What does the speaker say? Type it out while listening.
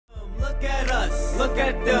Look at us, look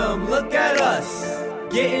at them, look at us.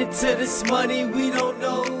 Getting to this money, we don't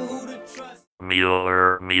know who to trust.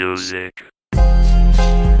 Mueller Music. I'm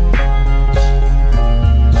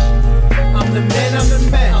the man, I'm the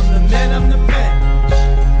man, I'm the man, I'm the man.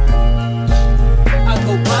 I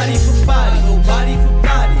go body for body, I go body for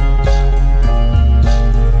body.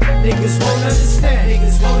 Niggas won't understand,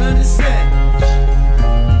 niggas won't understand.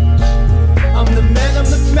 I'm the man, I'm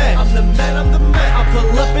the man, I'm the man, I'm the man. I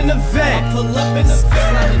pull up in the van, I pull up in the van.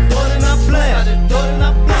 Slide the door and I blend, slide the door and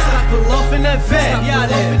I blend. I pull off in that van, yeah,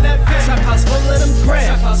 in that van. Trap house full of them grams,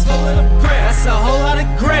 trap house full of them grams. That's a whole lot of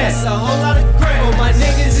grams, that's a whole lot of grams. Oh, my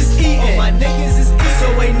niggas is eating, oh, my niggas is eating.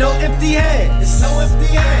 So ain't no empty hands, it's no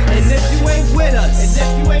empty hands. And if you ain't with us, and if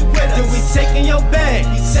you ain't with us, then we taking your bag,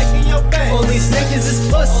 we taking your bag. All these niggas is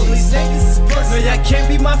pussy, all these niggas is pussy. No, y'all can't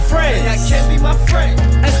be my friends, y'all can't be my friend.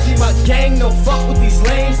 SP my gang, no fuck with these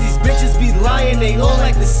lames. These bitches be lying, they all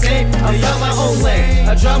like the same. I got my own lane,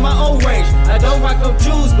 I drive my own range. I don't rock no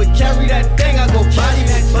jewels, but carry that thing. I go body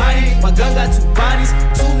for body. My gun got two bodies,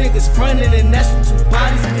 two niggas frontin' and that's with two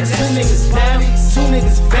bodies. And two niggas down, two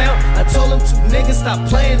niggas found. I told them two niggas stop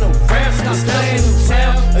playing around, stop playing in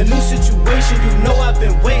town. A new situation, you know I've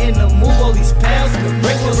been waiting to move all these pounds and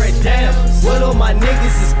break it right down. What all my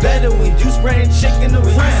niggas is better when you spraying chicken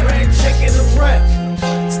around,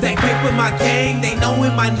 Stackpaper my gang, they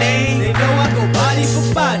knowin' my name. They know I go body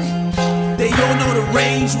for body. They all know the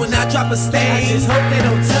range when I drop a stain. I just hope they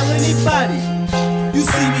don't tell anybody. You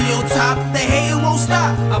see me on top, the hating won't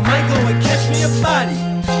stop. I might go and catch me a body.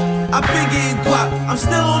 I've been getting guap, I'm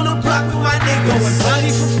still on the block with my niggas. Going body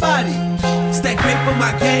for body. Stackpaper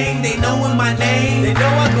my gang, they knowin' my name. They know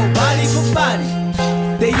I go body for body.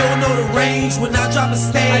 They all know the range when I drop a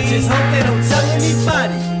stain. I just hope they don't tell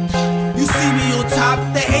anybody. You see me on top,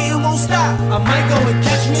 the hating won't stop. I might go and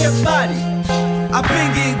catch me a body. I've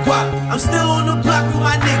been getting guap, I'm still on the block with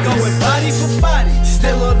my niggas. Going body for body.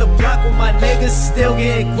 Still on the block with my niggas. Still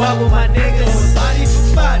getting guap with my niggas. Going body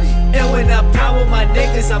for body. And when I power with my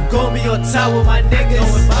niggas, I'm gon' be on top with my niggas.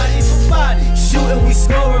 Going body for body. Shooting, we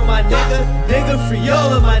scoring, my nigga. Nigga, free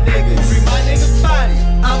all of my niggas. Free my nigga body.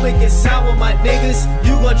 I'm making sound with my niggas.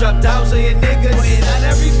 You gon' drop downs on your niggas. Putting on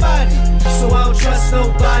everybody. So I don't trust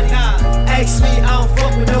nobody. Nah. Ask me, I don't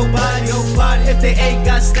fuck with nobody. Nobody. If they ain't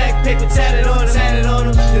got stack paper tatted on them,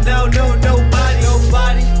 then I don't know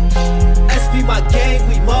nobody. SP my gang,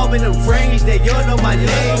 we mob in the range. They all know my name.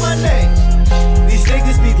 These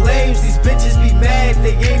niggas be lames, these bitches be mad.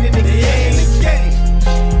 They ain't in the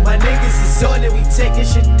game. My niggas is on it, we taking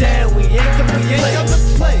shit down. We ain't come to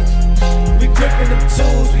play. We gripping them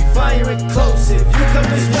tools, we firing close. If you come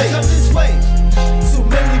this way,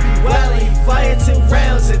 2Milly be wildin', he fired 10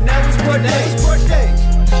 rounds, and that was birthday.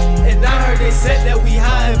 And I heard they said that we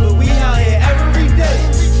high, but we out here every day.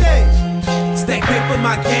 Stackpaper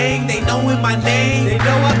my gang, they knowin' my name. They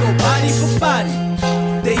know I go body for body.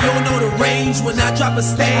 They all know the range when I drop a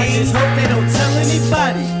stain. I just hope they don't tell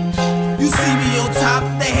anybody. You see me on top,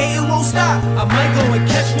 the hating won't stop. I might go and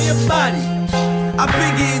catch me a body. I've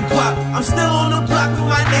been getting guap, I'm still on the block with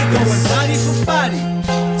my niggas. Going body for body.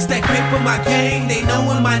 Stackpaper my gang, they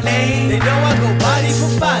knowin' my name. They know I go body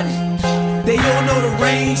for body. They all know the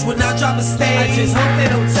range when I drop a stain. I just hope they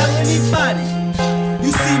don't tell anybody.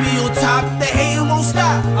 You see me on top, the hating won't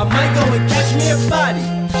stop. I might go and catch me a body.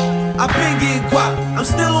 I've been getting guap, I'm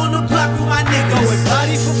still on the block with my niggas. Going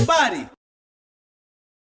body for body.